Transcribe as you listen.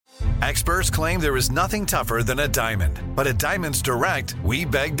Experts claim there is nothing tougher than a diamond. But at Diamonds Direct, we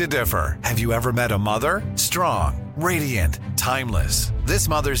beg to differ. Have you ever met a mother? Strong, radiant, timeless. This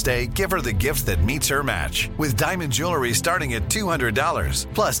Mother's Day, give her the gift that meets her match. With diamond jewelry starting at $200.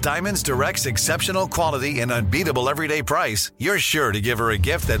 Plus Diamonds Direct's exceptional quality and unbeatable everyday price, you're sure to give her a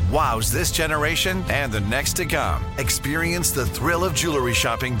gift that wows this generation and the next to come. Experience the thrill of jewelry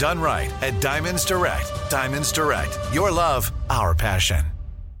shopping done right at Diamonds Direct. Diamonds Direct. Your love, our passion.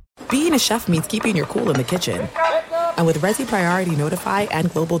 Being a chef means keeping your cool in the kitchen. And with Resi Priority Notify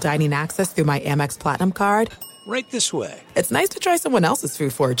and Global Dining Access through my Amex Platinum card, right this way. It's nice to try someone else's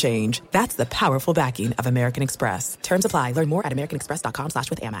food for a change. That's the powerful backing of American Express. Terms apply. Learn more at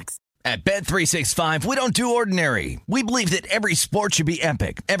americanexpress.com/withAmex. At Bet365, we don't do ordinary. We believe that every sport should be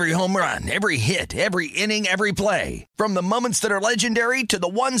epic. Every home run, every hit, every inning, every play. From the moments that are legendary to the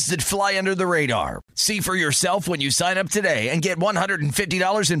ones that fly under the radar. See for yourself when you sign up today and get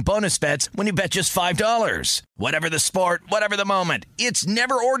 $150 in bonus bets when you bet just $5. Whatever the sport, whatever the moment, it's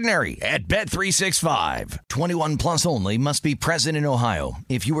never ordinary at Bet365. 21 plus only. Must be present in Ohio.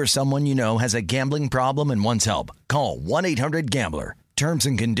 If you or someone you know has a gambling problem and wants help, call 1-800-GAMBLER. Terms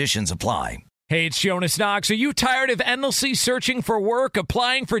and conditions apply. Hey, it's Jonas Knox. Are you tired of endlessly searching for work,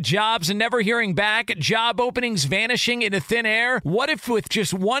 applying for jobs, and never hearing back? Job openings vanishing into thin air? What if with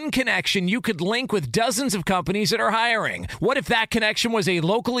just one connection, you could link with dozens of companies that are hiring? What if that connection was a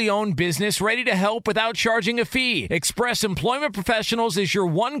locally owned business ready to help without charging a fee? Express Employment Professionals is your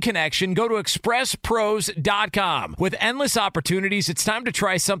one connection. Go to expresspros.com. With endless opportunities, it's time to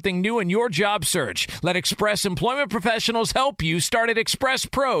try something new in your job search. Let Express Employment Professionals help you. Start at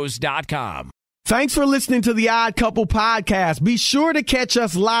expresspros.com. Thanks for listening to the Odd Couple podcast. Be sure to catch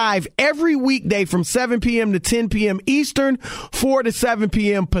us live every weekday from 7 p.m. to 10 p.m. Eastern, 4 to 7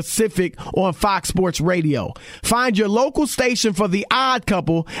 p.m. Pacific on Fox Sports Radio. Find your local station for the Odd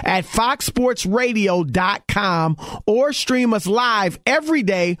Couple at foxsportsradio.com or stream us live every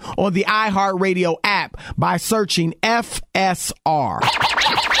day on the iHeartRadio app by searching FSR.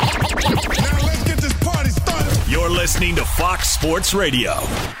 Now let's get this party started. You're listening to Fox Sports Radio.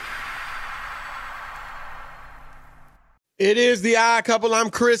 It is the Odd Couple. I'm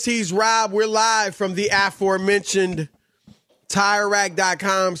Chris. He's Rob. We're live from the aforementioned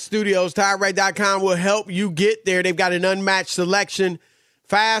TireRack.com studios. TireRack.com will help you get there. They've got an unmatched selection,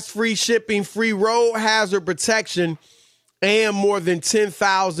 fast, free shipping, free road hazard protection, and more than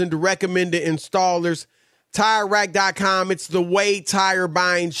 10,000 recommended installers. TireRack.com. It's the way tire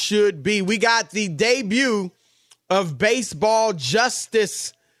buying should be. We got the debut of baseball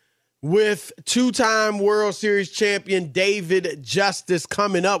justice with two-time World Series champion David Justice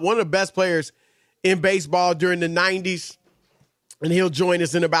coming up, one of the best players in baseball during the 90s, and he'll join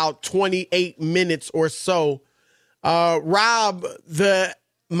us in about 28 minutes or so. Rob, the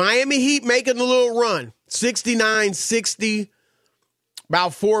Miami Heat making a little run, 69-60,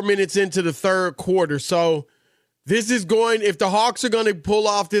 about 4 minutes into the third quarter. So this is going, if the Hawks are going to pull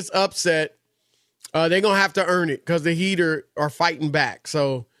off this upset, they're going to have to earn it because the Heat are fighting back.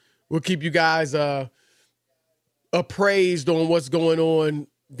 So we'll keep you guys appraised on what's going on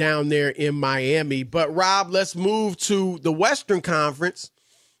down there in Miami. But, Rob, let's move to the Western Conference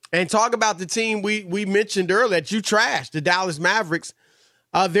and talk about the team we mentioned earlier that you trashed, the Dallas Mavericks.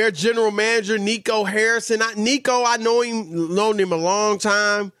 Their general manager, Nico Harrison. Nico, I known him a long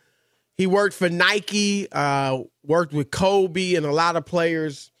time. He worked for Nike, worked with Kobe and a lot of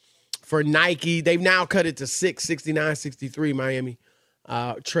players for Nike. They've now cut it to 69-63 Miami.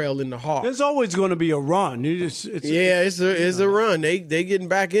 Trail in the Hawks. There's always going to be a run. It's a run. They getting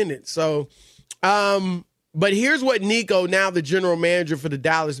back in it. So, but here's what Nico, now the general manager for the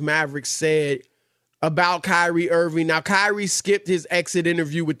Dallas Mavericks, said about Kyrie Irving. Now, Kyrie skipped his exit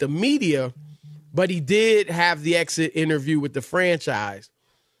interview with the media, but he did have the exit interview with the franchise.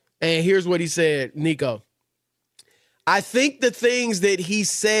 And here's what he said, Nico. I think the things that he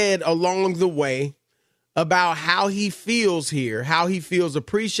said along the way about how he feels here, how he feels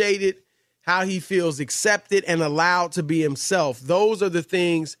appreciated, how he feels accepted and allowed to be himself. Those are the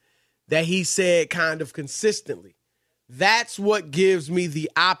things that he said kind of consistently. That's what gives me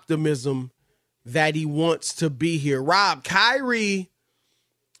the optimism that he wants to be here. Rob, Kyrie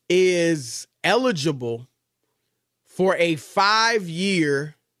is eligible for a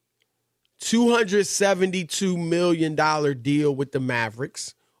 5-year, $272 million deal with the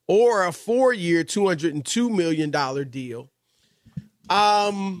Mavericks, or a 4-year, $202 million deal.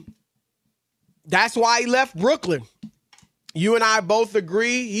 That's why he left Brooklyn. You and I both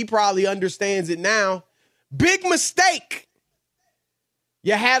agree. He probably understands it now. Big mistake.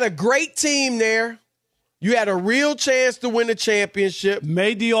 You had a great team there. You had a real chance to win a championship.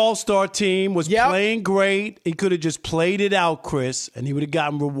 Made the All-Star team, was playing great. He could have just played it out, Chris, and he would have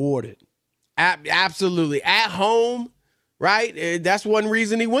gotten rewarded. Absolutely. At home, right? That's one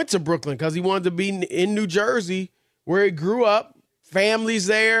reason he went to Brooklyn, because he wanted to be in New Jersey where he grew up. Family's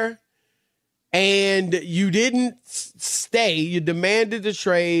there. And you didn't stay. You demanded the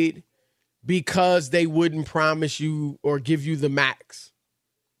trade because they wouldn't promise you or give you the max.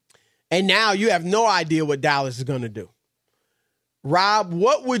 And now you have no idea what Dallas is going to do. Rob,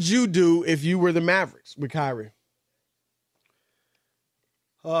 what would you do if you were the Mavericks with Kyrie?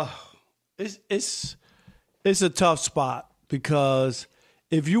 It's a tough spot, because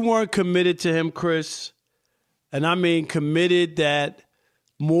if you weren't committed to him, Chris, and I mean committed that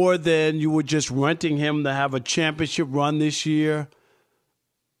more than you were just renting him to have a championship run this year,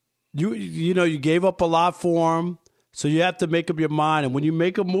 you gave up a lot for him. So you have to make up your mind. And when you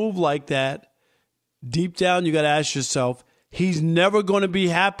make a move like that, deep down you got to ask yourself, he's never going to be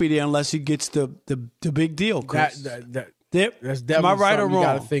happy there unless he gets the big deal, Chris. That's definitely am I right or wrong? You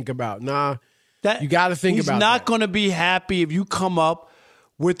got to think about. You got to think about He's not going to be happy if you come up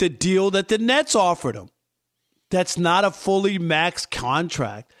with a deal that the Nets offered him. That's not a fully maxed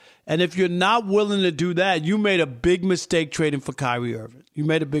contract. And if you're not willing to do that, you made a big mistake trading for Kyrie Irving. You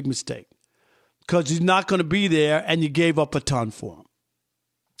made a big mistake. Because he's not going to be there, and you gave up a ton for him.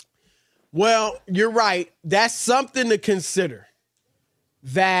 Well, you're right. That's something to consider.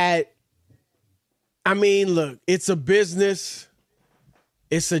 Look, it's a business.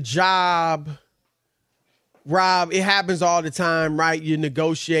 It's a job. Rob, it happens all the time, right? You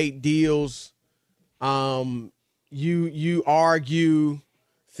negotiate deals. You argue.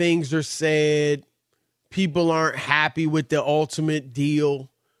 Things are said. People aren't happy with the ultimate deal.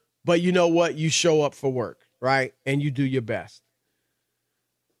 But you know what? You show up for work, right? And you do your best.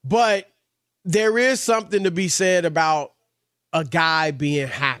 But there is something to be said about a guy being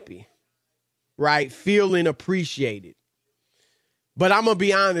happy, right? Feeling appreciated. But I'm going to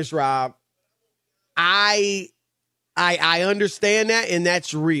be honest, Rob. I understand that, and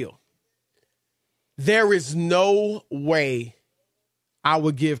that's real. There is no way I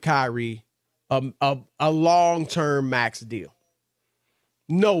would give Kyrie a long-term max deal.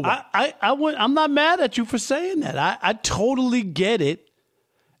 No way. I'm not mad at you for saying that. I totally get it.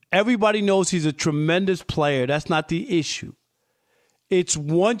 Everybody knows he's a tremendous player. That's not the issue. It's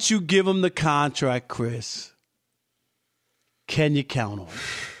once you give him the contract, Chris, can you count on him?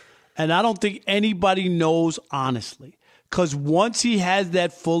 And I don't think anybody knows honestly. Because once he has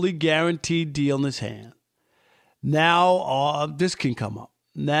that fully guaranteed deal in his hand, now this can come up.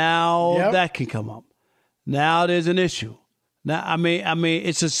 Now that can come up. Now there's an issue. Now, I mean,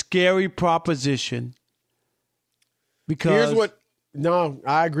 it's a scary proposition because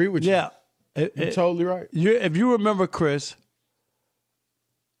I agree with you. Yeah, you're totally right. If you remember, Chris,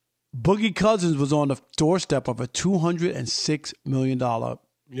 Boogie Cousins was on the doorstep of a $206 million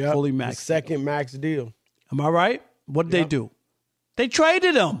fully max, second max deal. Am I right? What did they do? They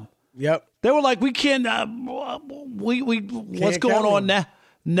traded him. Yep. They were like, we can't. What's going on now?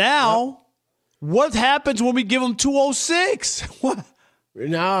 Now. What happens when we give him 206? What?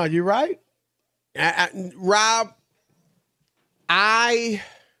 No, you're right. Rob, and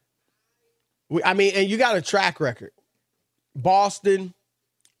you got a track record. Boston,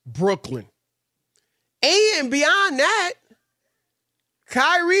 Brooklyn. And beyond that,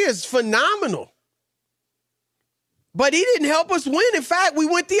 Kyrie is phenomenal. But he didn't help us win. In fact, we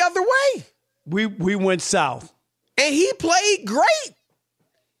went the other way. We went south. And he played great.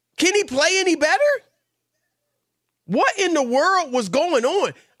 Can he play any better? What in the world was going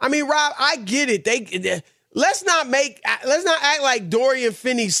on? I mean, Rob, I get it. Let's not act like Dorian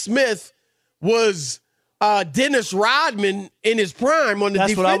Finney-Smith was Dennis Rodman in his prime on the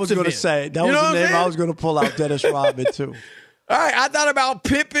defensive end. That's what I was going to say. That was the name I was going to pull out, Dennis Rodman, too. All right, I thought about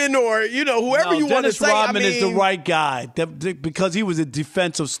Pippen or, whoever you want to say. Dennis Rodman is the right guy because he was a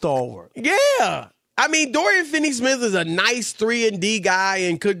defensive stalwart. Yeah. I mean, Dorian Finney-Smith is a nice 3-and-D guy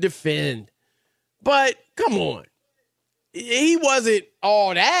and could defend. But, come on. He wasn't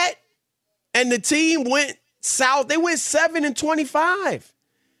all that. And the team went south. They went 7-25.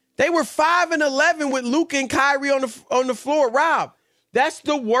 They were 5-11 with Luka and Kyrie on the floor. Rob, that's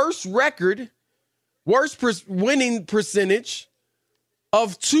the worst record, winning percentage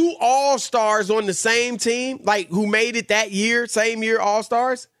of two All-Stars on the same team, like who made it that year, same year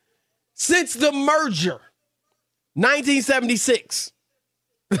All-Stars, since the merger, 1976.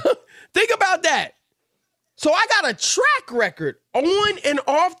 Think about that. So I got a track record on and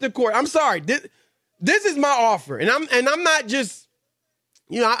off the court. I'm sorry. This is my offer. And I'm not just,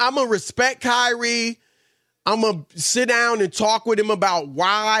 I'm going to respect Kyrie. I'm going to sit down and talk with him about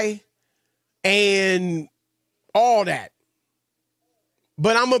why and all that.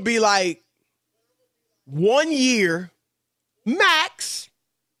 But I'm going to be like, 1 year, max,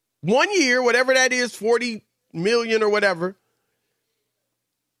 1 year, whatever that is, 40 million or whatever.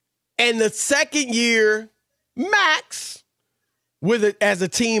 And the second year, max, with it as a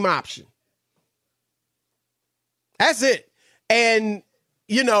team option. That's it. And,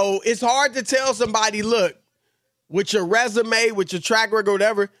 you know, it's hard to tell somebody, look, with your resume, with your track record,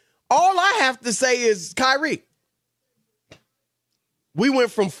 whatever, all I have to say is, Kyrie, we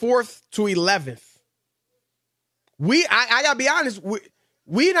went from 4th to 11th. I got to be honest,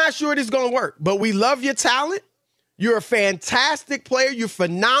 we're not sure this is going to work, but we love your talent. You're a fantastic player. You're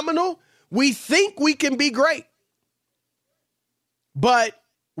phenomenal. We think we can be great, but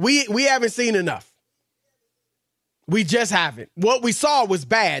we haven't seen enough. We just haven't. What we saw was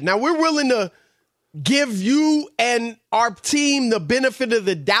bad. Now, we're willing to give you and our team the benefit of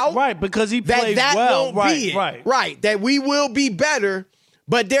the doubt. Right, because he plays that well. Won't be it. Right, that we will be better,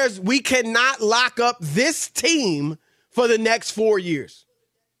 but we cannot lock up this team for the next 4 years.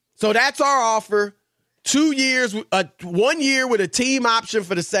 So that's our offer. 2 years, 1 year with a team option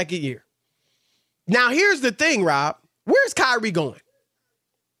for the second year. Now, here's the thing, Rob. Where's Kyrie going?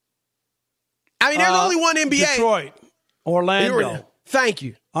 I mean, there's only one NBA. Detroit, Orlando. Thank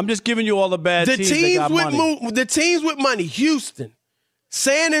you. I'm just giving you all the bad teams that got money. The teams with money, Houston,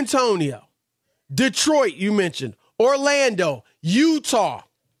 San Antonio, Detroit, you mentioned, Orlando, Utah,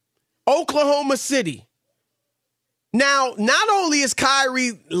 Oklahoma City. Now, not only is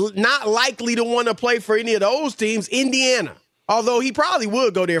Kyrie not likely to want to play for any of those teams, Indiana, although he probably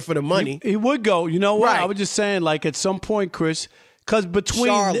would go there for the money. He would go. You know what? Right. I was just saying, like, at some point, Chris, because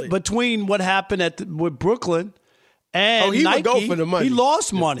between what happened with Brooklyn and he Nike, would go for the money. He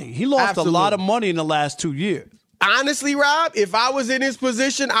lost money. He lost Absolutely. a lot of money in the last 2 years. Honestly, Rob, if I was in his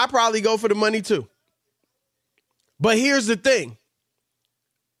position, I'd probably go for the money too. But here's the thing.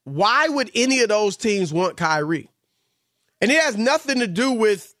 Why would any of those teams want Kyrie? And it has nothing to do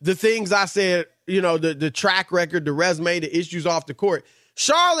with the things I said, you know, the track record, the resume, the issues off the court.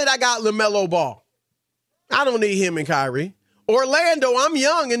 Charlotte, I got LaMelo Ball. I don't need him and Kyrie. Orlando, I'm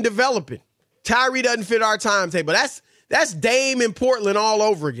young and developing. Kyrie doesn't fit our timetable. That's Dame in Portland all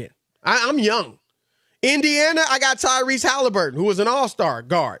over again. I'm young. Indiana, I got Tyrese Halliburton, who was an all-star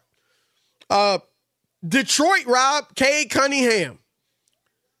guard. Detroit, Rob, Cade Cunningham.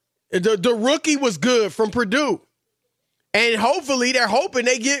 The rookie was good from Purdue. And hopefully they're hoping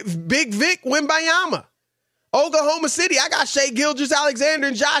they get Big Vic Wembanyama. Oklahoma City, I got Shai Gilgeous-Alexander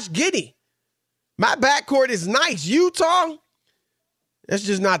and Josh Giddey. My backcourt is nice. Utah, that's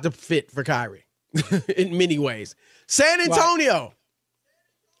just not the fit for Kyrie in many ways. San Antonio, right.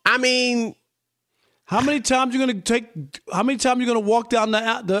 I mean, how many times you going to walk down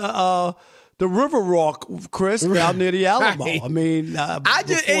the River Walk, Chris, down near the Alamo? Right. I mean,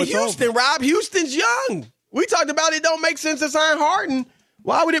 in Houston, Rob, Houston's young. We talked about it don't make sense to sign Harden.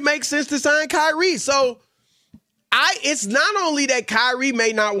 Why would it make sense to sign Kyrie? So it's not only that Kyrie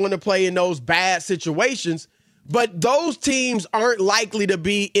may not want to play in those bad situations, but those teams aren't likely to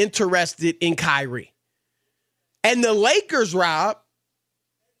be interested in Kyrie. And the Lakers, Rob,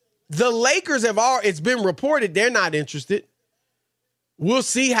 it's been reported they're not interested. We'll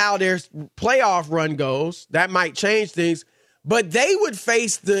see how their playoff run goes. That might change things. But they would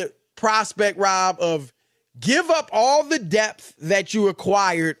face the prospect, Rob, of give up all the depth that you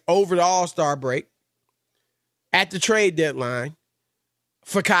acquired over the All-Star break at the trade deadline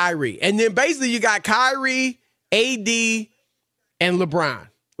for Kyrie. And then basically you got Kyrie, AD, and LeBron,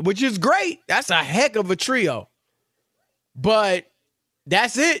 which is great. That's a heck of a trio. But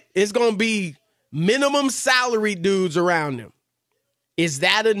that's it. It's going to be minimum salary dudes around them. Is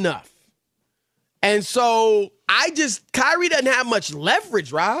that enough? And so Kyrie doesn't have much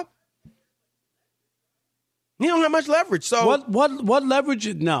leverage, Rob. He don't have much leverage. So what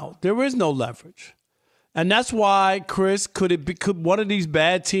leverage? No, there is no leverage. And that's why, Chris, could one of these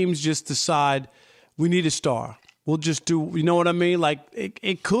bad teams just decide we need a star? We'll just do, you know what I mean? Like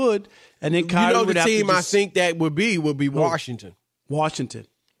it could, and then Kyrie would have to I think that would be Washington. Washington.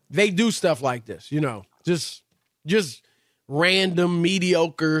 They do stuff like this, just random,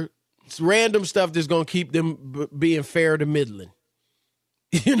 mediocre, random stuff that's going to keep them being fair to middling.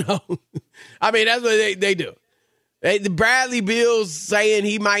 I mean, that's what they do. The Bradley Beal's saying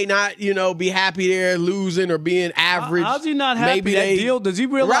he might not, be happy there losing or being average. How's he not happy with that deal? Does he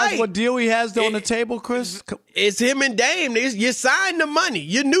realize what deal he has on the table, Chris? It's him and Dame. You signed the money.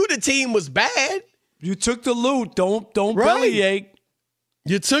 You knew the team was bad. You took the loot. Don't bellyache.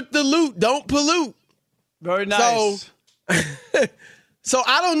 You took the loot. Don't pollute. Very nice. So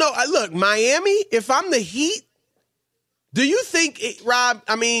I don't know. Look, Miami, if I'm the Heat, do you think, Rob,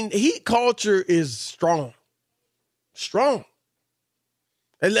 I mean, Heat culture is strong. Strong.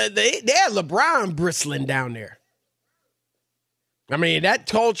 They had LeBron bristling down there. I mean, that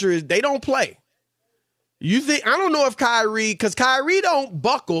culture is, they don't play. You think, I don't know if Kyrie, because Kyrie don't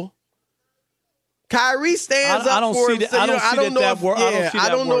buckle. Kyrie stands up for himself. I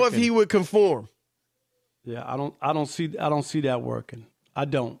don't know if he would conform. Yeah, I don't see that working. I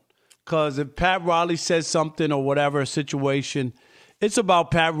don't. Because if Pat Riley says something or whatever situation, it's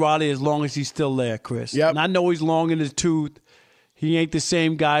about Pat Riley as long as he's still there, Chris. Yep. And I know he's long in his tooth. He ain't the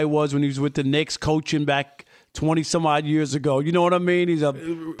same guy he was when he was with the Knicks coaching back 20-some-odd years ago. You know what I mean? He's still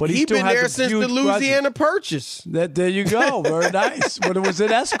been there since the Louisiana Purchase. There you go. Very nice. When it was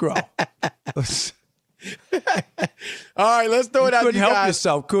in escrow. All right, let's throw it out. You couldn't help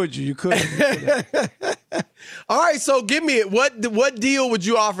yourself, could you? You couldn't. All right, so give me it. What deal would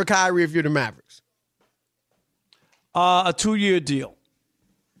you offer Kyrie if you're the Mavericks? A 2-year deal.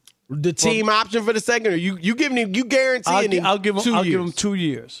 The team option for the second, or you giving him? You guaranteeing him? I'll give him 2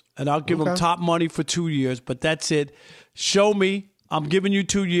 years, and I'll give him top money for 2 years. But that's it. Show me. I'm giving you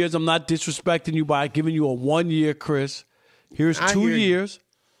 2 years. I'm not disrespecting you by giving you a 1 year, Chris. Here's 2 years,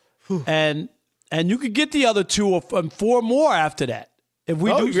 and you could get the other 2 and 4 more after that if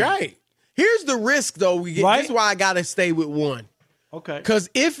we do. Right. Here's the risk, though. We get. Right? This is why I got to stay with 1. Okay. Because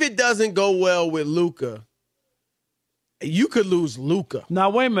if it doesn't go well with Luka, you could lose Luka. Now,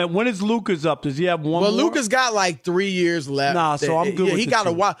 wait a minute. When is Luka's up? Does he have one more? Well, Luka's got like 3 years left. Nah, so I'm good with he got 2.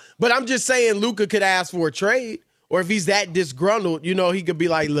 a while. But I'm just saying Luka could ask for a trade. Or if he's that disgruntled, he could be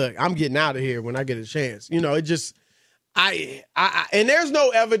like, look, I'm getting out of here when I get a chance. It just – and there's no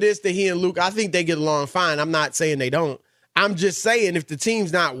evidence that he and Luka – I think they get along fine. I'm not saying they don't. I'm just saying if the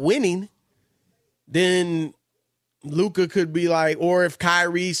team's not winning, then Luka could be like – or if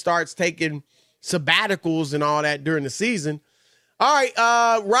Kyrie starts taking – sabbaticals and all that during the season. All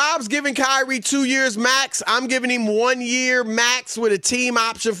right, Rob's giving Kyrie 2 years max. I'm giving him 1 year max with a team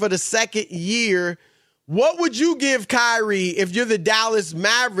option for the second year. What would you give Kyrie if you're the Dallas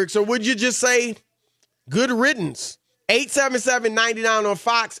Mavericks, or would you just say good riddance? 877-99 on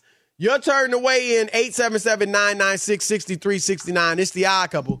Fox. Your turn to weigh in, 877-996-6369. It's The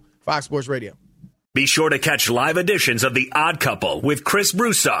Odd Couple, Fox Sports Radio. Be sure to catch live editions of The Odd Couple with Chris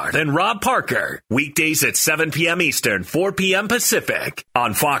Broussard and Rob Parker. Weekdays at 7 p.m. Eastern, 4 p.m. Pacific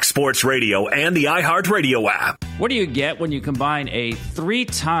on Fox Sports Radio and the iHeartRadio app. What do you get when you combine a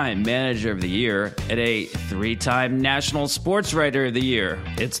 3-time Manager of the Year and a 3-time National Sports Writer of the Year?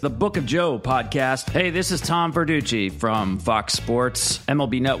 It's the Book of Joe podcast. Hey, this is Tom Verducci from Fox Sports,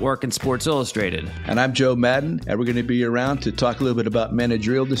 MLB Network, and Sports Illustrated. And I'm Joe Madden, and we're going to be around to talk a little bit about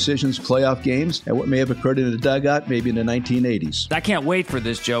managerial decisions, playoff games, and what may have occurred in the dugout maybe in the 1980s. I can't wait for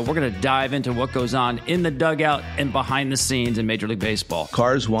this, Joe. We're going to dive into what goes on in the dugout and behind the scenes in Major League Baseball.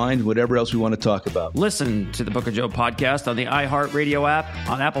 Cars, wine, whatever else we want to talk about. Listen to the Book of Joe podcast on the iHeartRadio app,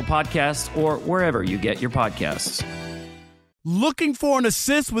 on Apple Podcasts, or wherever you get your podcasts. Looking for an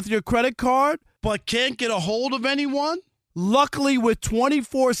assist with your credit card, but can't get a hold of anyone? Luckily, with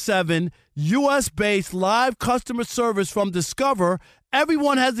 24/7 U.S.-based live customer service from Discover,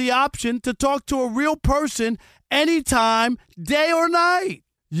 everyone has the option to talk to a real person anytime, day or night.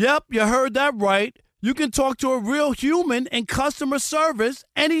 Yep, you heard that right. You can talk to a real human in customer service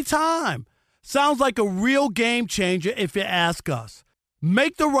anytime. Sounds like a real game changer if you ask us.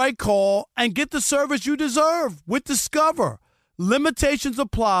 Make the right call and get the service you deserve with Discover. Limitations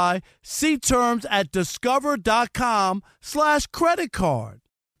apply. See terms at discover.com/creditcard.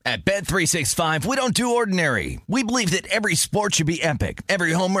 At Bet365, we don't do ordinary. We believe that every sport should be epic.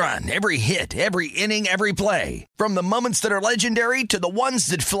 Every home run, every hit, every inning, every play. From the moments that are legendary to the ones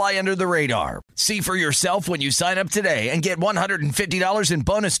that fly under the radar. See for yourself when you sign up today and get $150 in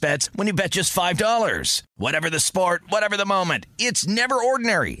bonus bets when you bet just $5. Whatever the sport, whatever the moment, it's never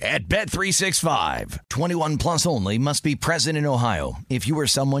ordinary at Bet365. 21 plus only. Must be present in Ohio. If you or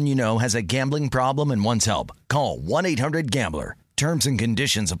someone you know has a gambling problem and wants help, call 1-800-GAMBLER. Terms and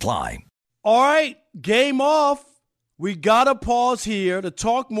conditions apply. All right, game off. We got to pause here to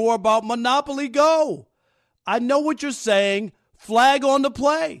talk more about Monopoly Go. I know what you're saying. Flag on the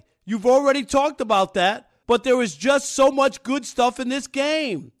play. You've already talked about that, but there is just so much good stuff in this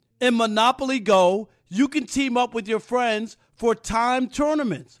game. In Monopoly Go, you can team up with your friends for timed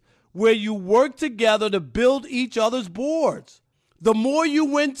tournaments where you work together to build each other's boards. The more you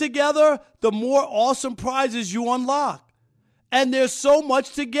win together, the more awesome prizes you unlock. And there's so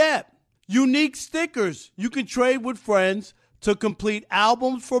much to get. Unique stickers you can trade with friends to complete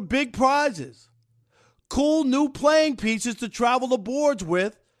albums for big prizes. cool new playing pieces to travel the boards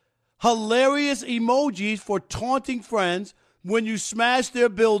with, hilarious emojis for taunting friends when you smash their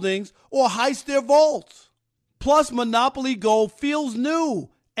buildings or heist their vaults. Plus, Monopoly Go feels new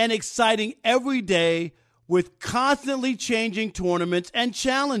and exciting every day with constantly changing tournaments and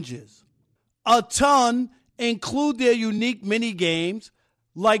challenges. A ton include their unique mini games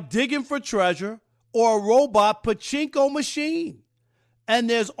like digging for treasure or a robot pachinko machine. And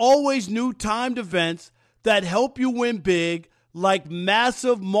there's always new timed events that help you win big, like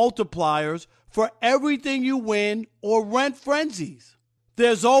massive multipliers for everything you win or rent frenzies.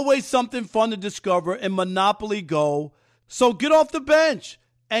 There's always something fun to discover in Monopoly Go, so get off the bench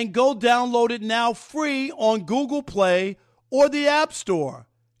and go download it now free on Google Play or the App Store.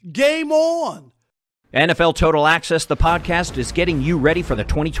 Game on! NFL Total Access, the podcast, is getting you ready for the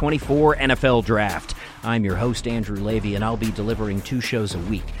 2024 NFL Draft. I'm your host, Andrew Levy, and I'll be delivering 2 shows a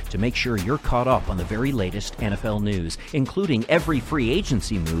week to make sure you're caught up on the very latest NFL news, including every free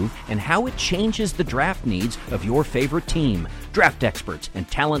agency move and how it changes the draft needs of your favorite team. Draft experts and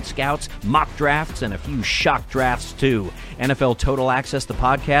talent scouts, mock drafts, and a few shock drafts, too. NFL Total Access, the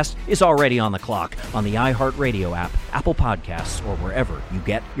podcast, is already on the clock on the iHeartRadio app, Apple Podcasts, or wherever you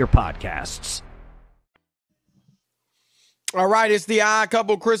get your podcasts. All right, it's the Odd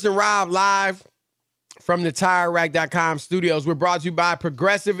Couple, Chris and Rob, live from the TireRack.com studios. We're brought to you by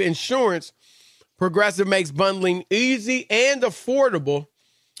Progressive Insurance. Progressive makes bundling easy and affordable.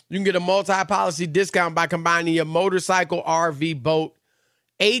 You can get a multi-policy discount by combining your motorcycle, RV, boat,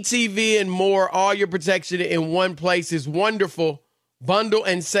 ATV, and more. All your protection in one place is wonderful. Bundle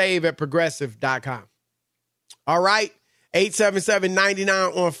and save at Progressive.com. All right,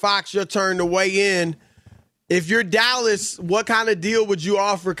 877-99 on Fox. Your turn to weigh in. If you're Dallas, what kind of deal would you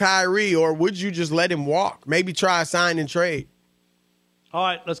offer Kyrie, or would you just let him walk? Maybe try a sign and trade. All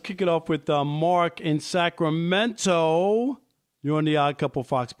right, let's kick it off with Mark in Sacramento. You're on the Odd Couple,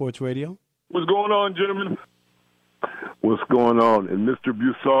 Fox Sports Radio. What's going on, gentlemen? What's going on? And Mr.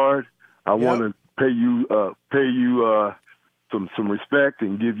 Broussard, I want to pay you some respect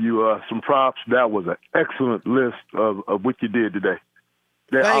and give you some props. That was an excellent list of what you did today.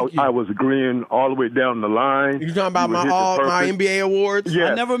 I was agreeing all the way down the line. You talking about my NBA awards? Yeah.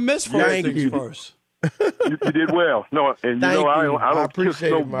 I never missed first things first. You did well. No, and I don't kiss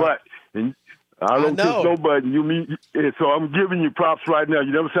no butt. And I don't kiss no butt. And so I'm giving you props right now.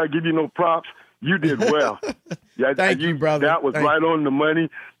 You never said I give you no props. You did well. Thank you, brother. That was right on the money.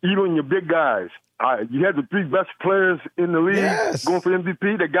 Even your big guys. You had the 3 best players in the league going for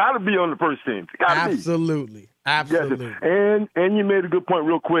MVP. They got to be on the first team. Absolutely. Absolutely. Yes. And you made a good point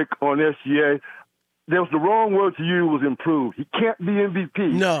real quick on SGA. There was the wrong word to use was improved. He can't be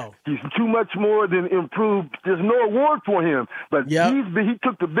MVP. No. He's too much more than improved. There's no award for him. But he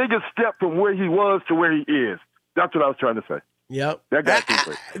took the biggest step from where he was to where he is. That's what I was trying to say. Yep. That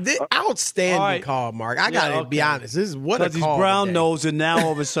got outstanding call, Mark. I got to be honest. This is what a call. Because he's brown nose, and now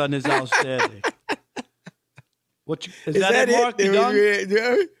all of a sudden it's outstanding. Is that it, Mark? You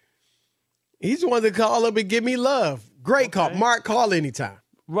done? He's the one to call up and give me love. Great call. Mark, call anytime.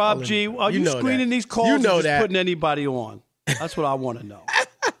 Rob G, are you screening these calls or just putting anybody on? That's what I want to know.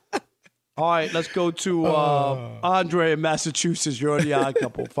 All right, let's go to Andre in Massachusetts. You're on the Odd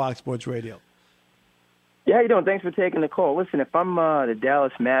Couple, Fox Sports Radio. Yeah, how you doing? Thanks for taking the call. Listen, if I'm the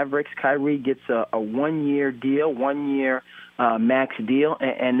Dallas Mavericks, Kyrie gets a 1-year deal, 1-year max deal,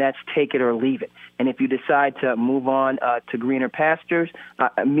 and that's take it or leave it. And if you decide to move on to greener pastures,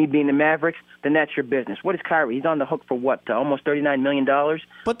 me being the Mavericks, then that's your business. What is Kyrie? He's on the hook for what? Almost $39 million?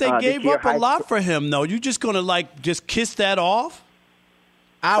 But they gave up a lot for him, though. You just going to, just kiss that off?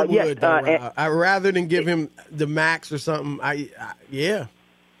 I would, rather than give him the max or something. I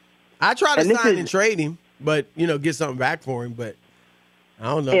try to sign and trade him, but, get something back for him. But I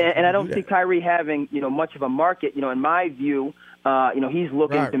don't know. And I don't see Kyrie having, much of a market. In my view, he's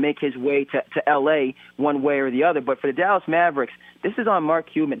looking to make his way to L.A. one way or the other. But for the Dallas Mavericks, this is on Mark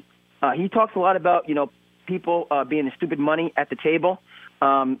Cuban. He talks a lot about, people being the stupid money at the table.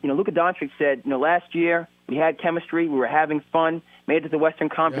 Luka Doncic said, last year we had chemistry, we were having fun, made it to the Western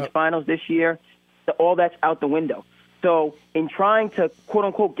Conference Finals this year. All that's out the window. So in trying to,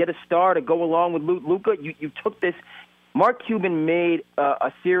 quote-unquote, get a star to go along with Luka, you took this. Mark Cuban made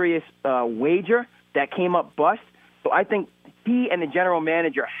a serious wager that came up bust. So I think he and the general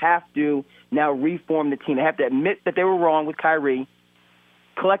manager have to now reform the team. They have to admit that they were wrong with Kyrie,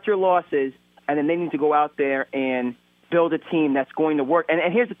 collect your losses, and then they need to go out there and build a team that's going to work. And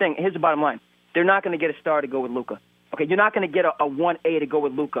here's the thing. Here's the bottom line. They're not going to get a star to go with Luka. Okay, you're not going to get a 1A to go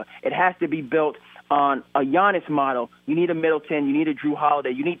with Luka. It has to be built on a Giannis model. You need a Middleton. You need a Drew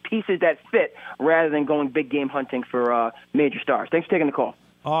Holiday. You need pieces that fit rather than going big game hunting for major stars. Thanks for taking the call.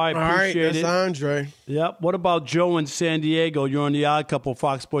 All right, appreciate it. That's Andre. Yep. What about Joe in San Diego? You're on the Odd Couple,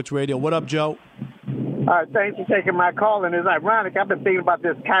 Fox Sports Radio. What up, Joe? All right, thanks for taking my call. And it's ironic. I've been thinking about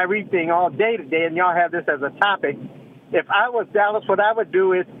this Kyrie thing all day today, and y'all have this as a topic. If I was Dallas, what I would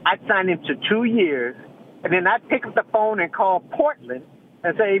do is I'd sign him to 2 years, and then I'd pick up the phone and call Portland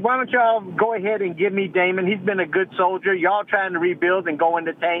and say, why don't y'all go ahead and give me Damon? He's been a good soldier. Y'all trying to rebuild and go in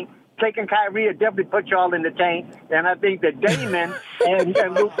the tank. Taking Kyrie would definitely put y'all in the tank. And I think that Damon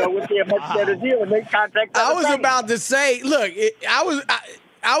and Luka would be a much better deal and make contracts. I was about to say, look, I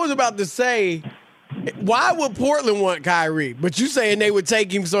was about to say, why would Portland want Kyrie? But you saying they would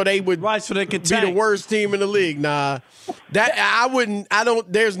take him so they would so they could be the worst team in the league. Nah, that I wouldn't. I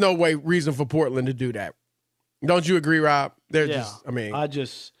don't. There's no reason for Portland to do that. Don't you agree, Rob?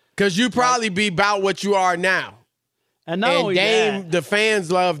 Because you probably be about what you are now. And not only Dame, that, the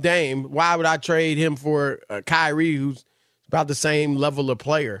fans love Dame. Why would I trade him for Kyrie, who's about the same level of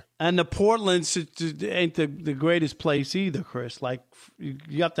player? And the Portland ain't the greatest place either, Chris. Like,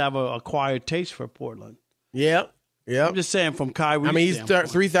 you have to have an acquired taste for Portland. Yep. I'm just saying from Kyrie. I mean, he's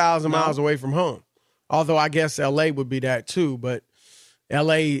 3,000 miles away from home. Although I guess L.A. would be that too, but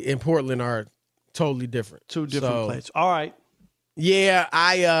L.A. and Portland are totally different. Two different places. All right. Yeah,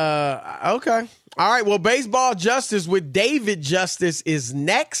 okay. All right, well, Baseball Justice with David Justice is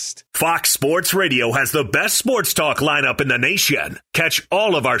next. Fox Sports Radio has the best sports talk lineup in the nation. Catch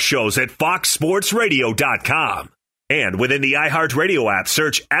all of our shows at foxsportsradio.com. And within the iHeartRadio app,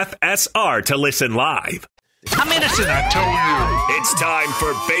 search FSR to listen live. I'm innocent, I told you. It's time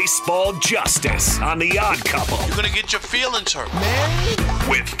for Baseball Justice on The Odd Couple. You're going to get your feelings hurt. Man.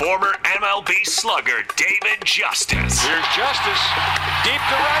 With former MLB slugger David Justice. Here's Justice, deep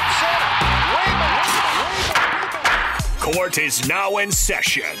to right center. Court is now in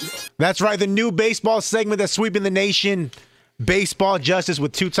session. That's right, the new baseball segment that's sweeping the nation. Baseball Justice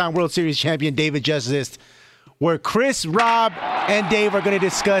with two-time World Series champion David Justice, where Chris, Rob, and Dave are going to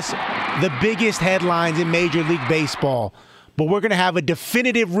discuss the biggest headlines in Major League Baseball. But we're going to have a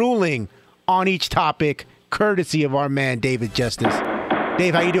definitive ruling on each topic, courtesy of our man, David Justice.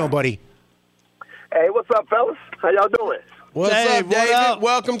 Dave, how you doing, buddy? Hey, what's up, fellas? How y'all doing? What's up, David?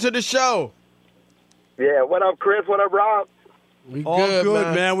 Welcome to the show. Yeah, what up, Chris? What up, Rob? We all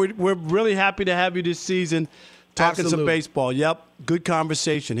good, man. We're really happy to have you this season. Talking some baseball. Yep. Good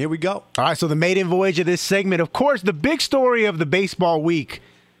conversation. Here we go. All right, so the maiden voyage of this segment, of course, the big story of the baseball week,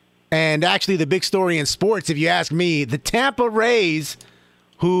 and actually the big story in sports, if you ask me, the Tampa Rays,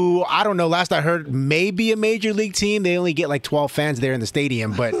 who, I don't know, last I heard, maybe a major league team. They only get like 12 fans there in the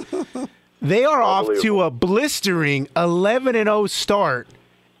stadium, but they are off to a blistering 11-0 start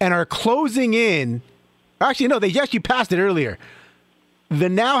and are closing in. Actually, no, they actually passed it earlier. They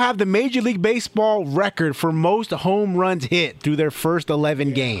now have the Major League Baseball record for most home runs hit through their first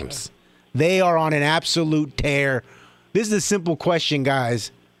 11 games. They are on an absolute tear. This is a simple question,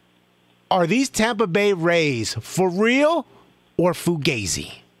 guys. Are these Tampa Bay Rays for real or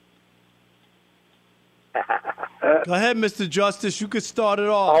fugazi? Go ahead, Mr. Justice. You could start it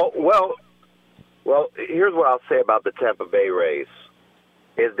off. Oh, well, here's what I'll say about the Tampa Bay Rays.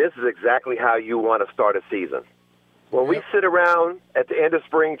 This is exactly how you want to start a season. When we sit around at the end of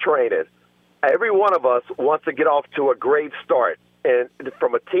spring training, every one of us wants to get off to a great start, and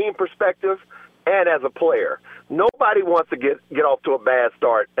from a team perspective and as a player. Nobody wants to get off to a bad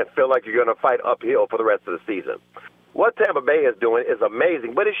start and feel like you're going to fight uphill for the rest of the season. What Tampa Bay is doing is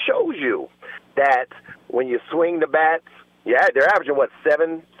amazing, but it shows you that when you swing the bats, they're averaging,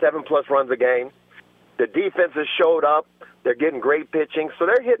 7+ runs a game. The defense has showed up. They're getting great pitching. So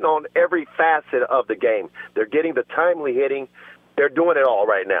they're hitting on every facet of the game. They're getting the timely hitting. They're doing it all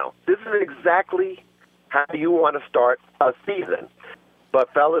right now. This is exactly how you want to start a season.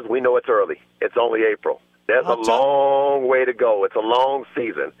 But, fellas, we know it's early. It's only April. There's a long way to go. It's a long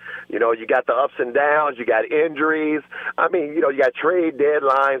season. You know, you got the ups and downs. You got injuries. I mean, you got trade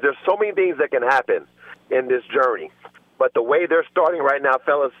deadlines. There's so many things that can happen in this journey. But the way they're starting right now,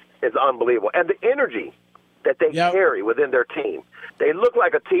 fellas, is unbelievable. And the energy that they carry within their team. They look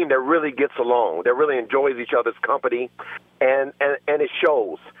like a team that really gets along, that really enjoys each other's company, and it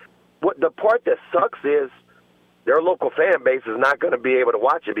shows. What the part that sucks is their local fan base is not going to be able to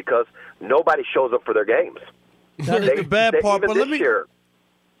watch it because nobody shows up for their games. That is the bad part. But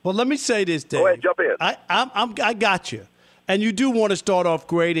let me say this, Dave. Go ahead, jump in. I got you. And you do want to start off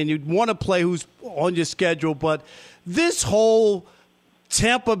great, and you want to play who's on your schedule, but this whole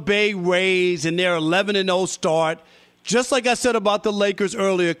Tampa Bay Rays and their 11-0 start, just like I said about the Lakers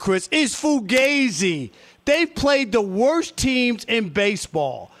earlier, Chris, is fugazi. They've played the worst teams in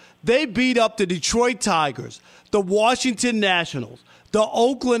baseball. They beat up the Detroit Tigers, the Washington Nationals, the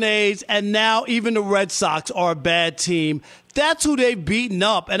Oakland A's, and now even the Red Sox are a bad team. That's who they've beaten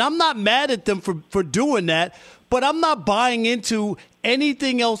up. And I'm not mad at them for doing that, but I'm not buying into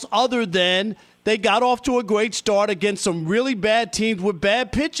anything else other than they got off to a great start against some really bad teams with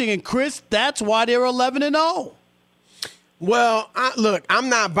bad pitching. And, Chris, that's why they're 11-0. Well, look, I'm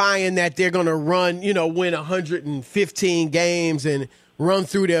not buying that they're going to win 115 games and run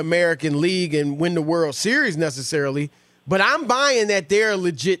through the American League and win the World Series necessarily, but I'm buying that they're a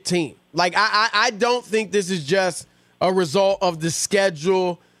legit team. Like, I don't think this is just a result of the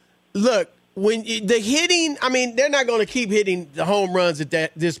schedule. Look, when the hitting, I mean, they're not going to keep hitting the home runs at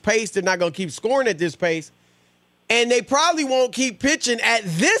this pace. They're not going to keep scoring at this pace. And they probably won't keep pitching at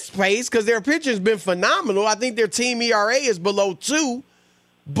this pace because their pitching's been phenomenal. I think their team ERA is below 2.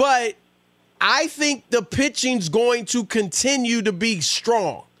 But I think the pitching's going to continue to be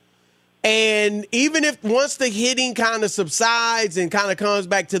strong. And even if once the hitting kind of subsides and kind of comes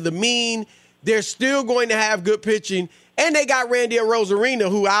back to the mean, they're still going to have good pitching. And they got Randy Arozarena,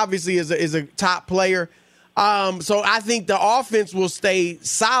 who obviously is a top player. So I think the offense will stay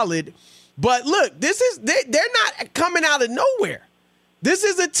solid. But look, they're not coming out of nowhere. This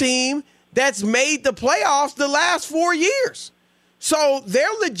is a team that's made the playoffs the last 4 years. So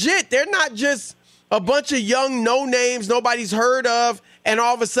they're legit. They're not just a bunch of young no-names nobody's heard of, and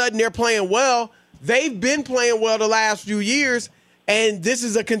all of a sudden they're playing well. They've been playing well the last few years, and this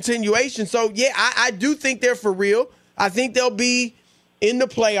is a continuation. So, yeah, I do think they're for real. I think they'll be in the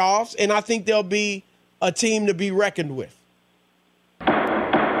playoffs, and I think they'll be a team to be reckoned with.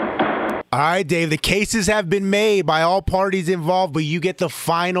 All right, Dave, the cases have been made by all parties involved, but you get the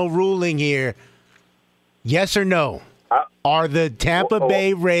final ruling here. Yes or no? Are the Tampa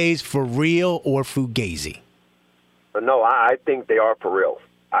Bay Rays for real or fugazi? No, I think they are for real.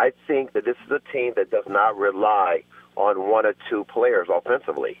 I think that this is a team that does not rely on one or two players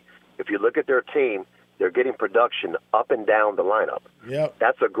offensively. If you look at their team, they're getting production up and down the lineup. Yep.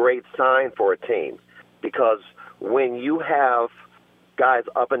 That's a great sign for a team because when you have guys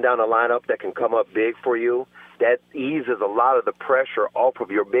up and down the lineup that can come up big for you, that eases a lot of the pressure off of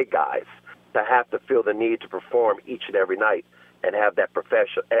your big guys to have to feel the need to perform each and every night and have that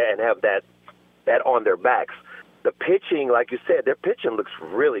profession and have that on their backs. The pitching, like you said, their pitching looks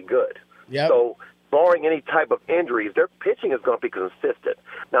really good. Yep. So barring any type of injuries, their pitching is going to be consistent.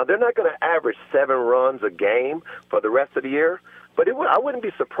 Now, they're not going to average 7 runs a game for the rest of the year, but I wouldn't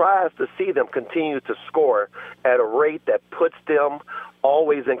be surprised to see them continue to score at a rate that puts them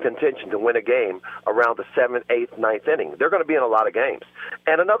always in contention to win a game around the 7th, 8th, 9th inning. They're going to be in a lot of games.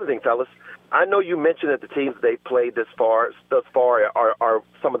 And another thing, fellas, I know you mentioned that the teams they played thus far are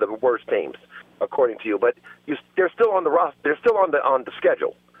some of the worst teams, according to you, but they're still on the roster. They're still on the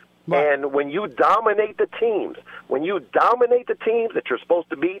schedule. Right. And when you dominate the teams, that you're supposed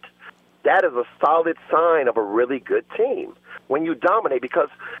to beat, that is a solid sign of a really good team. When you dominate, because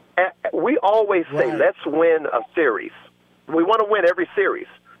we always say, let's win a series. We want to win every series,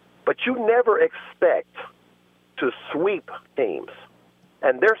 but you never expect to sweep teams,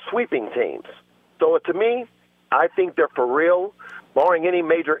 and they're sweeping teams. So to me, I think they're for real. Barring any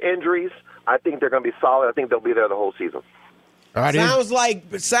major injuries, I think they're going to be solid. I think they'll be there the whole season. All right, sounds like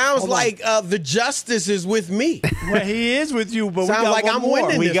the justice is with me. Well, he is with you, but sounds like I'm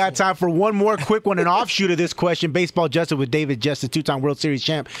winning. We got time for one more quick one, an offshoot of this question. Baseball Justice with David Justice, 2-time World Series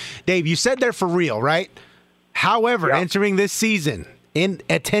champ. Dave, you said they're for real, right? However, entering this season in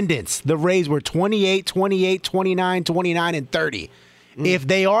attendance, the Rays were 28, 28, 29, 29, and 30. If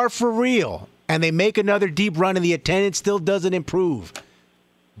they are for real and they make another deep run and the attendance still doesn't improve,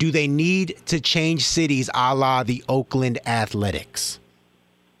 do they need to change cities a la the Oakland Athletics?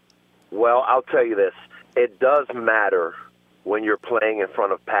 Well, I'll tell you this. It does matter when you're playing in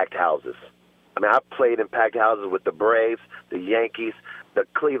front of packed houses. I mean, I've played in packed houses with the Braves, the Yankees, the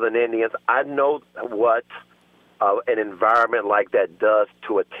Cleveland Indians. I know what an environment like that does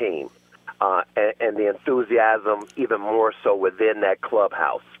to a team, and the enthusiasm even more so within that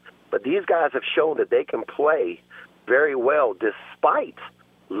clubhouse. But these guys have shown that they can play very well despite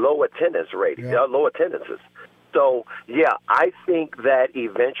low attendance rating, low attendances. So, yeah, I think that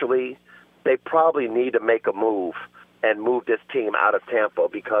eventually they probably need to make a move and move this team out of Tampa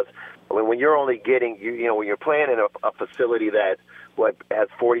because when you're only getting, when you're playing in a facility that has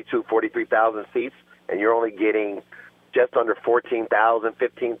 43,000 seats and you're only getting just under 14,000,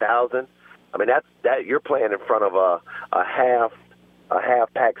 15,000, I mean, that you're playing in front of a half a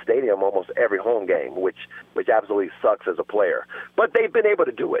half-packed stadium almost every home game, which absolutely sucks as a player. But they've been able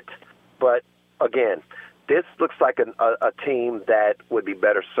to do it. But, again, this looks like a team that would be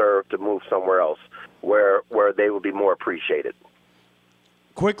better served to move somewhere else where they would be more appreciated.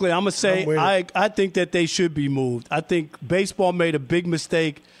 Quickly, I'm going to say I think that they should be moved. I think baseball made a big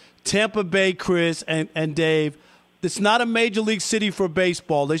mistake. Tampa Bay, Chris and Dave, it's not a major league city for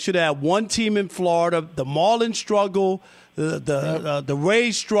baseball. They should have one team in Florida. The Marlins struggle. The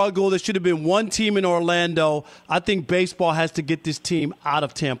Rays struggle. There should have been one team in Orlando. I think baseball has to get this team out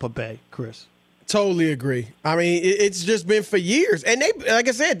of Tampa Bay, Chris. Totally agree. I mean, it's just been for years. And they, like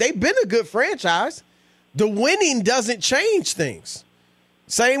I said, they've been a good franchise. The winning doesn't change things.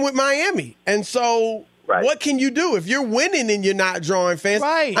 Same with Miami. And so what can you do if you're winning and you're not drawing fans?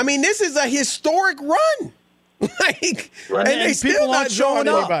 Right. I mean, this is a historic run. And they still not showing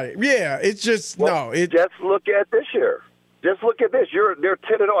anybody. Yeah, it's just Just look at this year. Just look at this. They're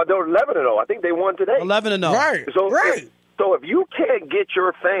 10-0. They're 11-0. I think they won today. 11-0. Right. So if you can't get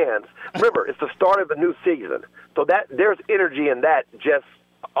your fans, remember it's the start of the new season. So that there's energy in that just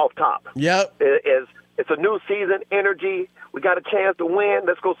off top. Yep. It's a new season, energy. We got a chance to win.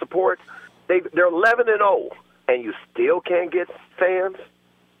 Let's go support. They're 11-0, and you still can't get fans.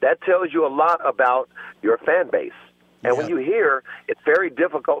 That tells you a lot about your fan base. And when you hear it's very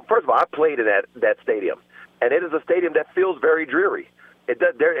difficult. First of all, I played in that stadium, and it is a stadium that feels very dreary. It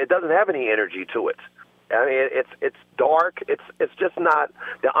doesn't have any energy to it. I mean, it's dark. It's just not.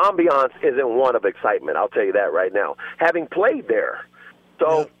 The ambiance isn't one of excitement. I'll tell you that right now. Having played there,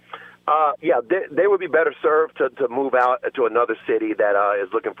 so they would be better served to move out to another city that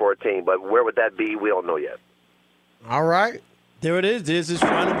is looking for a team. But where would that be? We don't know yet. All right. There it is. There's his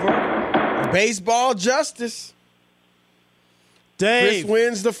final verdict. Baseball justice. Dave Chris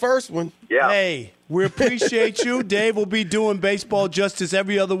wins the first one. Yeah. Hey, we appreciate you. Dave will be doing baseball justice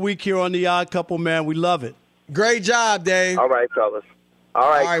every other week here on The Odd Couple, man. We love it. Great job, Dave. All right, fellas. All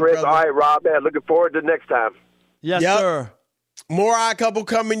right, Chris. brother. All right, Rob. Man, looking forward to next time. Yes, sir. More Odd Couple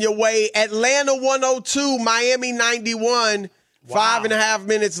coming your way. Atlanta 102, Miami 91. Wow. 5.5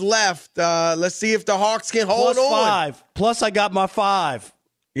 minutes left. Let's see if the Hawks can hold on. +5. Plus, I got my 5.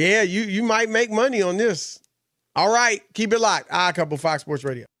 Yeah, you might make money on this. All right, keep it locked. Odd Couple, Fox Sports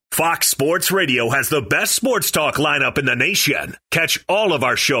Radio. Fox Sports Radio has the best sports talk lineup in the nation. Catch all of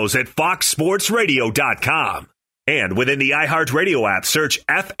our shows at foxsportsradio.com. And within the iHeartRadio app, search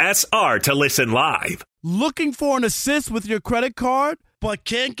FSR to listen live. Looking for an assist with your credit card, but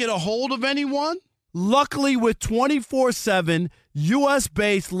can't get a hold of anyone? Luckily, with 24/7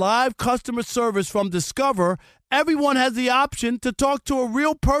 U.S.-based live customer service from Discover, everyone has the option to talk to a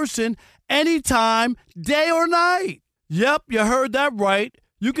real person anytime, day or night. Yep, you heard that right.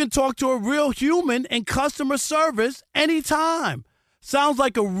 You can talk to a real human in customer service anytime. Sounds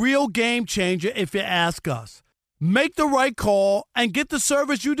like a real game changer if you ask us. Make the right call and get the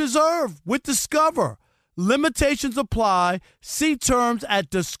service you deserve with Discover. Limitations apply. See terms at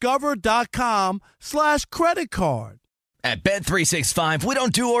discover.com/creditcard. At Bet365, we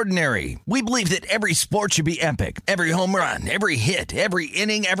don't do ordinary. We believe that every sport should be epic. Every home run, every hit, every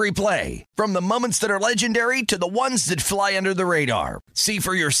inning, every play. From the moments that are legendary to the ones that fly under the radar. See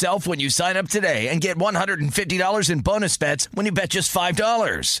for yourself when you sign up today and get $150 in bonus bets when you bet just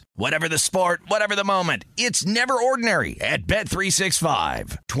 $5. Whatever the sport, whatever the moment, it's never ordinary at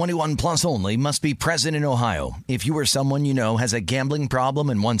Bet365. 21 plus only. Must be present in Ohio. If you or someone you know has a gambling problem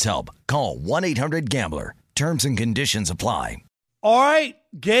and wants help, call 1-800-GAMBLER. Terms and conditions apply. All right,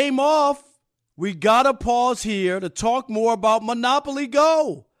 game off. We got to pause here to talk more about Monopoly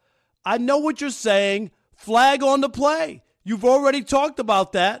Go. I know what you're saying. Flag on the play. You've already talked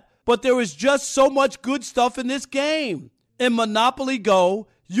about that, but there is just so much good stuff in this game. In Monopoly Go,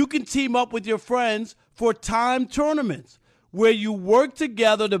 you can team up with your friends for timed tournaments where you work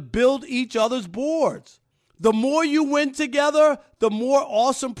together to build each other's boards. The more you win together, the more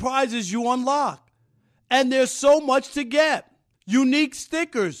awesome prizes you unlock. And there's so much to get. Unique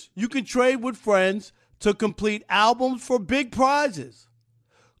stickers you can trade with friends to complete albums for big prizes.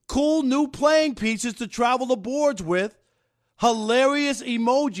 Cool new playing pieces to travel the boards with. Hilarious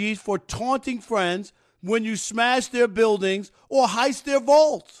emojis for taunting friends when you smash their buildings or heist their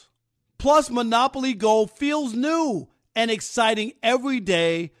vaults. Plus, Monopoly Go feels new and exciting every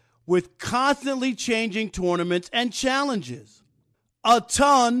day with constantly changing tournaments and challenges. A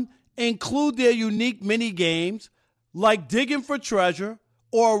ton include their unique mini games like digging for treasure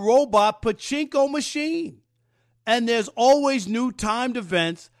or a robot pachinko machine. And there's always new timed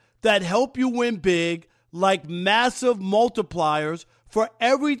events that help you win big, like massive multipliers for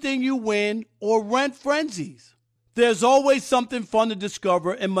everything you win or rent frenzies. There's always something fun to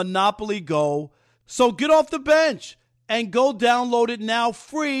discover in Monopoly Go. So get off the bench and go download it now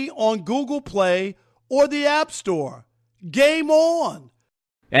free on Google Play or the App Store. Game on.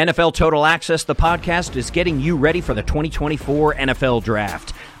 NFL Total Access, the podcast, is getting you ready for the 2024 NFL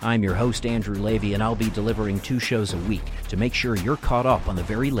Draft. I'm your host, Andrew Levy, and I'll be delivering 2 shows a week to make sure you're caught up on the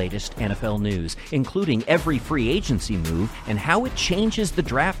very latest NFL news, including every free agency move and how it changes the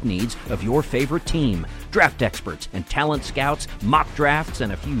draft needs of your favorite team. Draft experts and talent scouts, mock drafts,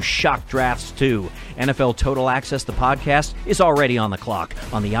 and a few shock drafts, too. NFL Total Access, the podcast, is already on the clock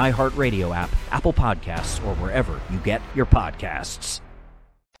on the iHeartRadio app, Apple Podcasts, or wherever you get your podcasts.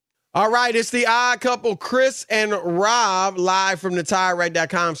 All right, it's the Odd Couple, Chris and Rob, live from the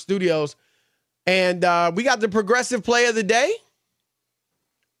TireRack.com studios. And we got the Progressive Play of the Day.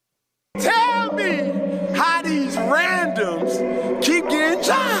 Tell me how these randoms keep getting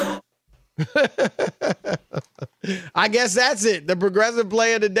jobs. I guess that's it. The Progressive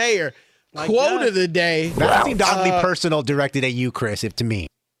Play of the Day, or quote of the day. That seemed oddly personal, directed at you, Chris, if to me.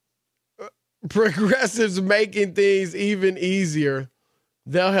 Progressive's making things even easier.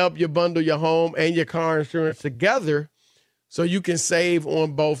 They'll help you bundle your home and your car insurance together so you can save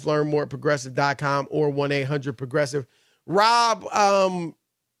on both. Learn more at Progressive.com or 1-800-PROGRESSIVE. Rob,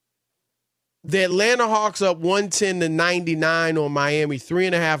 the Atlanta Hawks up 110-99 on Miami,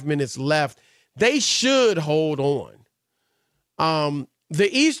 3.5 minutes left. They should hold on. The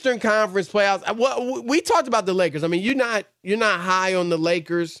Eastern Conference playoffs, well, we talked about the Lakers. I mean, you're not high on the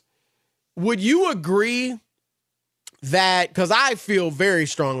Lakers. Would you agree that, because I feel very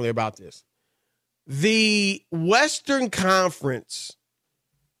strongly about this, the Western Conference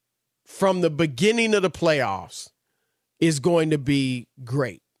from the beginning of the playoffs is going to be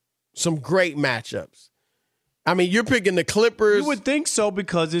great. Some great matchups. I mean, you're picking the Clippers. You would think so,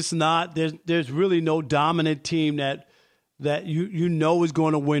 because it's not, there's really no dominant team that you know is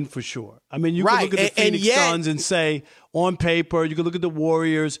going to win for sure. I mean, you can look at the Phoenix Suns and say, on paper, you can look at the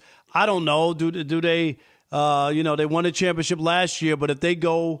Warriors. I don't know, do they they won a championship last year, but if they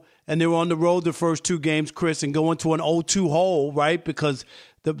go and they were on the road the first 2 games, Chris, and go into an 0-2 hole, right, because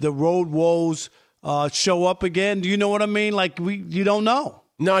the road woes show up again, do you know what I mean? Like, you don't know.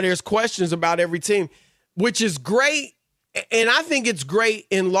 No, there's questions about every team, which is great, and I think it's great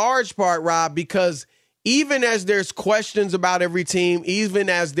in large part, Rob, because even as there's questions about every team, even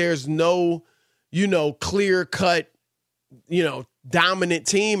as there's no, clear-cut, dominant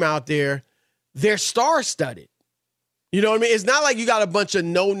team out there, they're star-studded. You know what I mean? It's not like you got a bunch of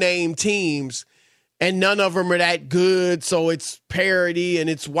no-name teams and none of them are that good, so it's parity and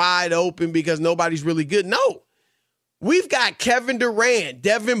it's wide open because nobody's really good. No. We've got Kevin Durant,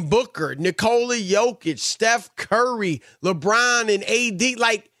 Devin Booker, Nikola Jokic, Steph Curry, LeBron, and AD.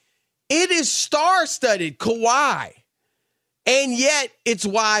 Like, it is star-studded, Kawhi. And yet, it's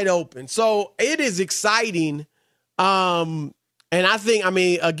wide open. So, it is exciting. And I think,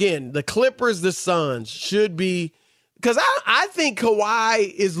 again, the Clippers, the Suns should be, because I think Kawhi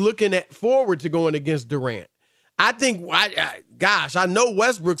is looking forward to going against Durant. I think, I know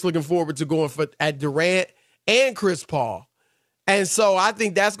Westbrook's looking forward to going at Durant and Chris Paul. And so I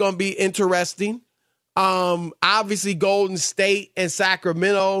think that's going to be interesting. Obviously, Golden State and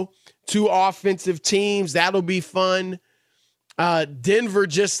Sacramento, 2 offensive teams. That'll be fun. Denver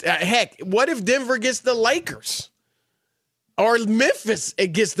what if Denver gets the Lakers? Or Memphis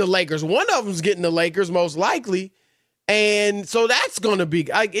gets the Lakers. One of them's getting the Lakers most likely. And so that's going to be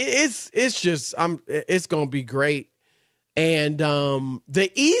it's going to be great. And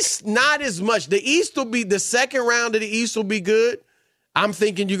the East, not as much. The East will be, the second round of the East will be good. I'm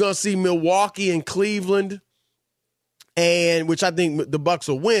thinking you're going to see Milwaukee and Cleveland, and which I think the Bucks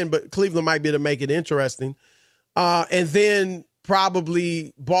will win, but Cleveland might be able to make it interesting. And then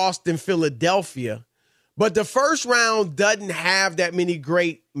probably Boston, Philadelphia. But the first round doesn't have that many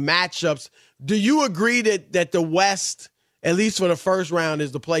great matchups. Do you agree that the West, at least for the first round,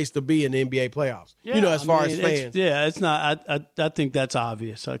 is the place to be in the NBA playoffs? Yeah, as far as fans. It's not. I think that's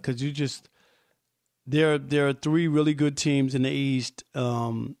obvious because there are 3 really good teams in the East,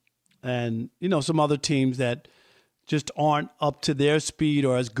 and some other teams that just aren't up to their speed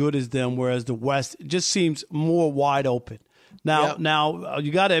or as good as them. Whereas the West just seems more wide open. Now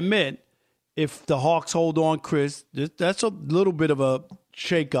you got to admit, if the Hawks hold on, Chris, that's a little bit of a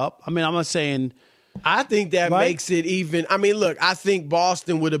shakeup. I mean, I'm not saying. I think that makes it even. I mean, look, I think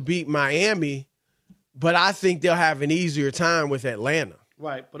Boston would have beat Miami, but I think they'll have an easier time with Atlanta.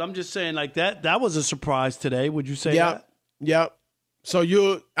 Right, but I'm just saying like that was a surprise today. Would you say that? Yep. So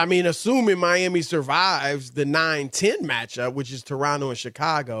assuming Miami survives the 9-10 matchup, which is Toronto and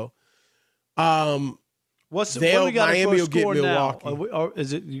Chicago, What do we got Miami will get Milwaukee? Milwaukee. Or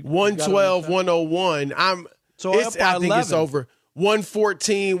is it 112-101. I think it's over.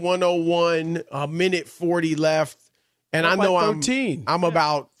 114-101. A minute 40 left. And I know I'm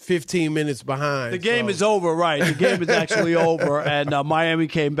about 15 minutes behind. The game is over, right? The game is actually over, and Miami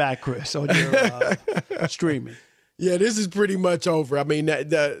came back, Chris, on your streaming. Yeah, this is pretty much over. I mean,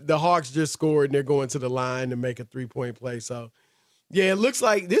 the Hawks just scored, and they're going to the line to make a 3-point play. So, yeah, it looks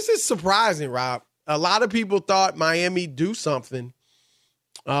like this is surprising, Rob. A lot of people thought Miami do something,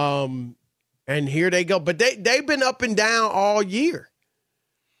 and here they go. But they've been up and down all year.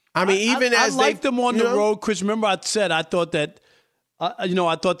 I mean, I liked them on the road, Chris. Remember, I said I thought that,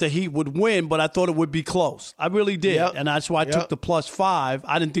 I thought the Heat would win, but I thought it would be close. I really did, and that's why I took the +5.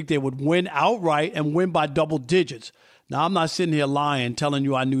 I didn't think they would win outright and win by double digits. Now, I'm not sitting here lying, telling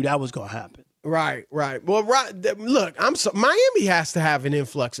you I knew that was going to happen. Right. Well, look, Miami has to have an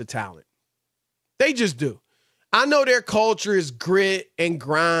influx of talent. They just do. I know their culture is grit and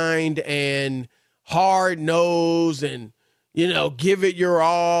grind and hard nose and, give it your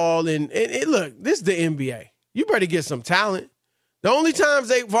all. And look, this is the NBA. You better get some talent. The only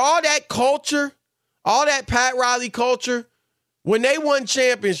times for all that culture, all that Pat Riley culture, when they won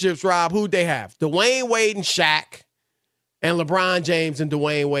championships, Rob, who'd they have? Dwayne Wade and Shaq and LeBron James and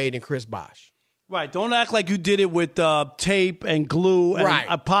Dwayne Wade and Chris Bosh. Right. Don't act like you did it with tape and glue and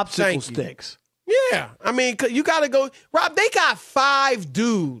popsicle sticks. Yeah. I mean, you got to go. Rob, they got 5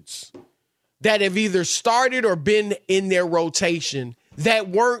 dudes that have either started or been in their rotation that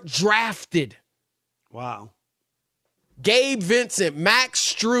weren't drafted. Wow. Gabe Vincent, Max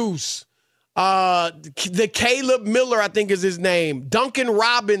Strus, the Caleb Miller, I think is his name, Duncan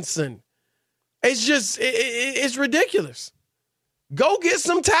Robinson. It's just, it's ridiculous. Go get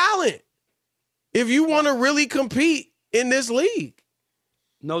some talent if you want to really compete in this league.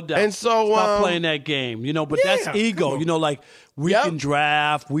 No doubt. And so stop playing that game, but that's ego. Like we can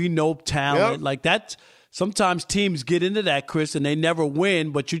draft, we know talent. Like that. Sometimes teams get into that, Chris, and they never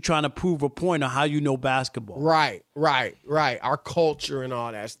win, but you're trying to prove a point on how you know basketball. Right. Our culture and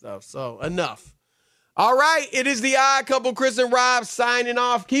all that stuff. So enough. All right. It is the Odd Couple, Chris and Rob signing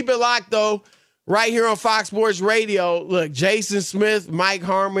off. Keep it locked, though, right here on Fox Sports Radio. Look, Jason Smith, Mike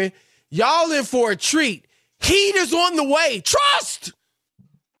Harmon, y'all in for a treat. Heat is on the way. Trust!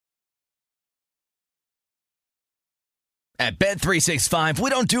 At Bet365, we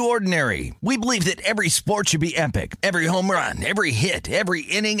don't do ordinary. We believe that every sport should be epic. Every home run, every hit, every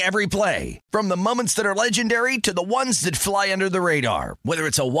inning, every play. From the moments that are legendary to the ones that fly under the radar. Whether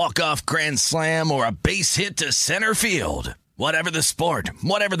it's a walk-off grand slam or a base hit to center field. Whatever the sport,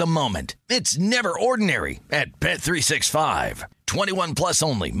 whatever the moment. It's never ordinary at Bet365. 21 plus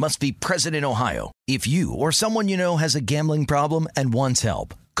only. Must be present in Ohio. If you or someone you know has a gambling problem and wants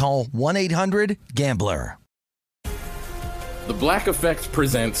help, call 1-800-GAMBLER. The Black Effect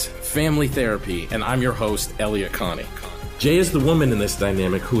presents Family Therapy, and I'm your host, Elliot Connie. Jay is the woman in this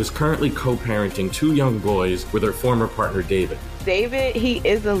dynamic who is currently co-parenting 2 young boys with her former partner, David. David, he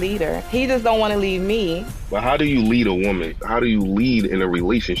is a leader. He just don't want to leave me. But how do you lead a woman? How do you lead in a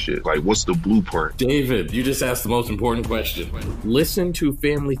relationship? Like, what's the blueprint? David, you just asked the most important question. Listen to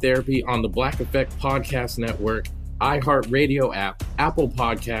Family Therapy on the Black Effect Podcast Network, iHeartRadio app, Apple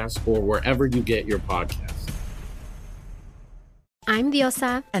Podcasts, or wherever you get your podcasts. I'm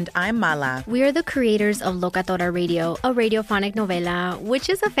Diosa. And I'm Mala. We are the creators of Locatora Radio, a radiophonic novela, which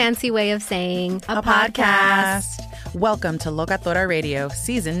is a fancy way of saying a podcast. Welcome to Locatora Radio,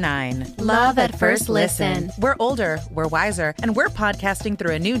 Season 9. Love at first listen. We're older, we're wiser, and we're podcasting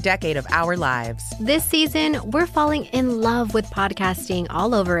through a new decade of our lives. This season, we're falling in love with podcasting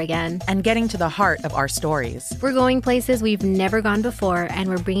all over again. And getting to the heart of our stories. We're going places we've never gone before, and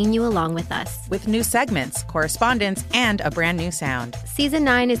we're bringing you along with us. With new segments, correspondence, and a brand new sound. Season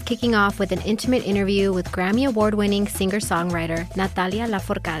 9 is kicking off with an intimate interview with Grammy Award-winning singer-songwriter Natalia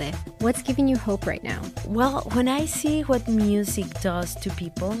Lafourcade. What's giving you hope right now? Well, when I see what music does to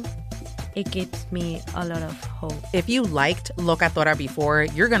people, it gives me a lot of hope. If you liked Locatora before,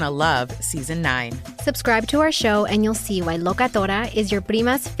 you're going to love Season 9. Subscribe to our show and you'll see why Locatora is your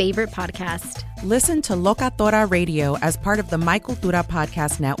prima's favorite podcast. Listen to Locatora Radio as part of the My Cultura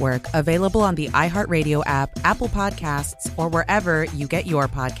Podcast Network, available on the iHeartRadio app, Apple Podcasts, or wherever you get your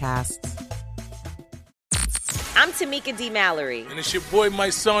podcasts. I'm Tamika D. Mallory. And it's your boy, my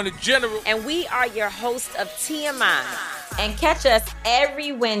son, the General. And we are your hosts of TMI. And catch us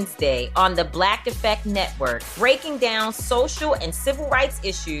every Wednesday on the Black Effect Network, breaking down social and civil rights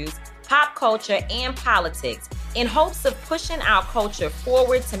issues, pop culture, and politics in hopes of pushing our culture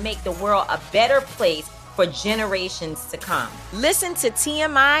forward to make the world a better place for for generations to come. Listen to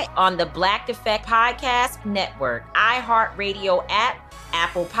TMI on the Black Effect Podcast Network, iHeartRadio app,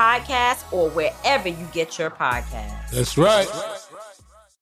 Apple Podcasts, or wherever you get your podcasts. That's right.